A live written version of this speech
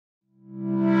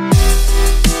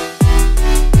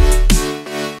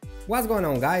What's going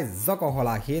on guys,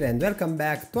 Zokohola here and welcome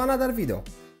back to another video.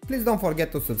 Please don't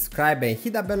forget to subscribe and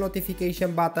hit the bell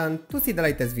notification button to see the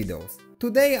latest videos.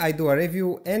 Today I do a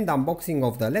review and unboxing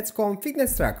of the Letscom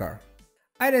fitness tracker.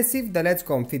 I received the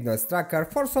Letscom fitness tracker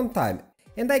for some time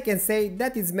and I can say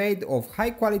that it's made of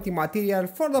high quality material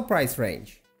for the price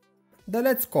range. The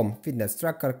Letscom fitness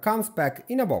tracker comes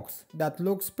packed in a box that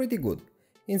looks pretty good.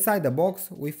 Inside the box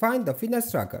we find the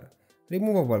fitness tracker,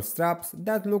 removable straps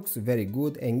that looks very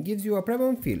good and gives you a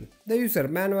premium feel, the user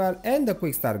manual and the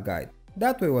quick start guide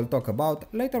that we will talk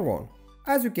about later on.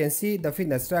 As you can see, the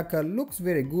fitness tracker looks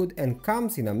very good and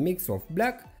comes in a mix of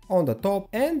black on the top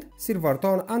and silver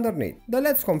tone underneath. The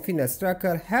Letscom fitness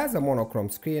tracker has a monochrome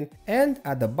screen and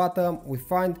at the bottom we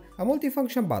find a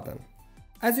multifunction button.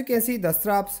 As you can see, the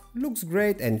straps looks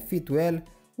great and fit well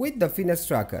with the fitness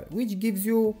tracker, which gives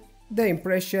you the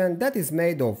impression that is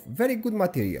made of very good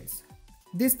materials.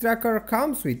 This tracker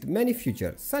comes with many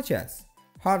features such as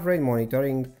heart rate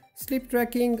monitoring, sleep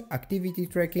tracking, activity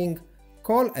tracking,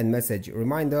 call and message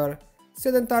reminder,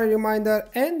 sedentary reminder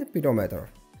and pedometer.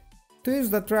 To use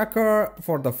the tracker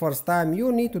for the first time,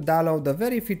 you need to download the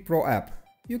VeryFit Pro app.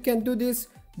 You can do this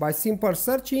by simply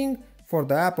searching for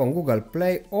the app on Google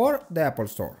Play or the Apple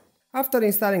Store. After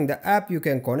installing the app, you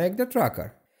can connect the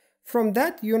tracker. From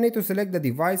that, you need to select the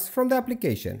device from the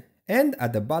application, and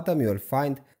at the bottom you will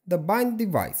find the bind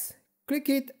device. Click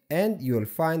it and you will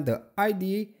find the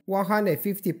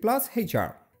ID115Plus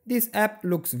HR. This app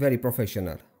looks very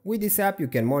professional. With this app you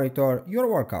can monitor your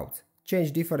workouts,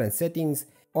 change different settings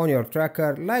on your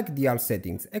tracker like dial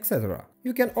settings, etc.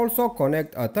 You can also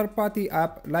connect a third-party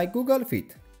app like Google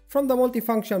Fit. From the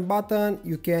multifunction button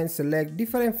you can select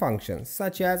different functions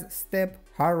such as step,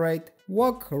 heart rate,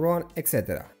 walk, run,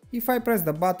 etc. If I press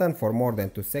the button for more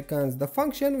than 2 seconds, the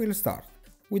function will start.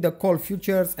 With the call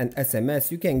features and SMS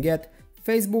you can get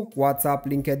Facebook, WhatsApp,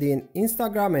 LinkedIn,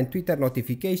 Instagram and Twitter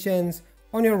notifications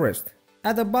on your wrist.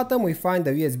 At the bottom we find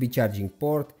the USB charging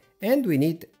port and we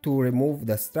need to remove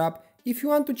the strap if you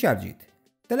want to charge it.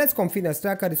 The Letscom fitness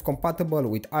tracker is compatible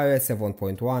with iOS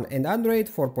 7.1 and Android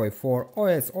 4.4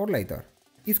 OS or later.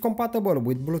 It's compatible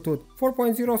with Bluetooth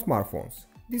 4.0 smartphones.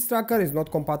 This tracker is not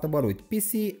compatible with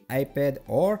PC, iPad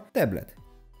or tablet.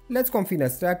 Letscom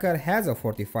fitness tracker has a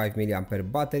 45 mAh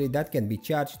battery that can be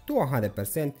charged to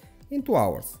 100% in 2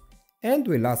 hours and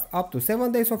will last up to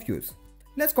 7 days of use.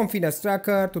 Letscom fitness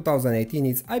tracker 2018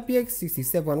 is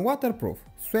IPX67 waterproof,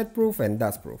 sweatproof and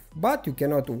dustproof, but you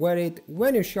cannot wear it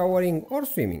when you're showering or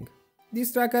swimming.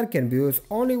 This tracker can be used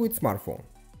only with smartphone.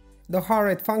 The heart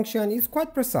rate function is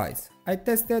quite precise. I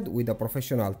tested with a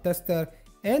professional tester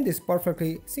and is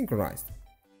perfectly synchronized.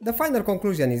 The final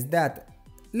conclusion is that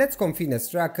Letscom fitness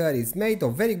tracker is made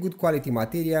of very good quality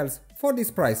materials for this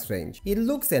price range. It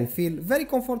looks and feels very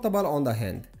comfortable on the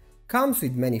hand, comes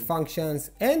with many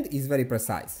functions and is very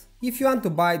precise. If you want to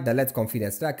buy the Letscom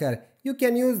fitness tracker, you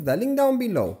can use the link down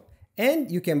below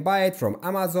and you can buy it from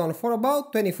Amazon for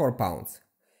about £24.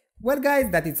 Well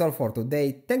guys, that is all for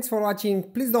today. Thanks for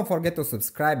watching. Please don't forget to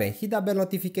subscribe and hit the bell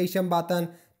notification button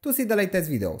to see the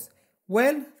latest videos.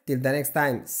 Well, till the next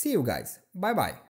time, see you guys. Bye bye.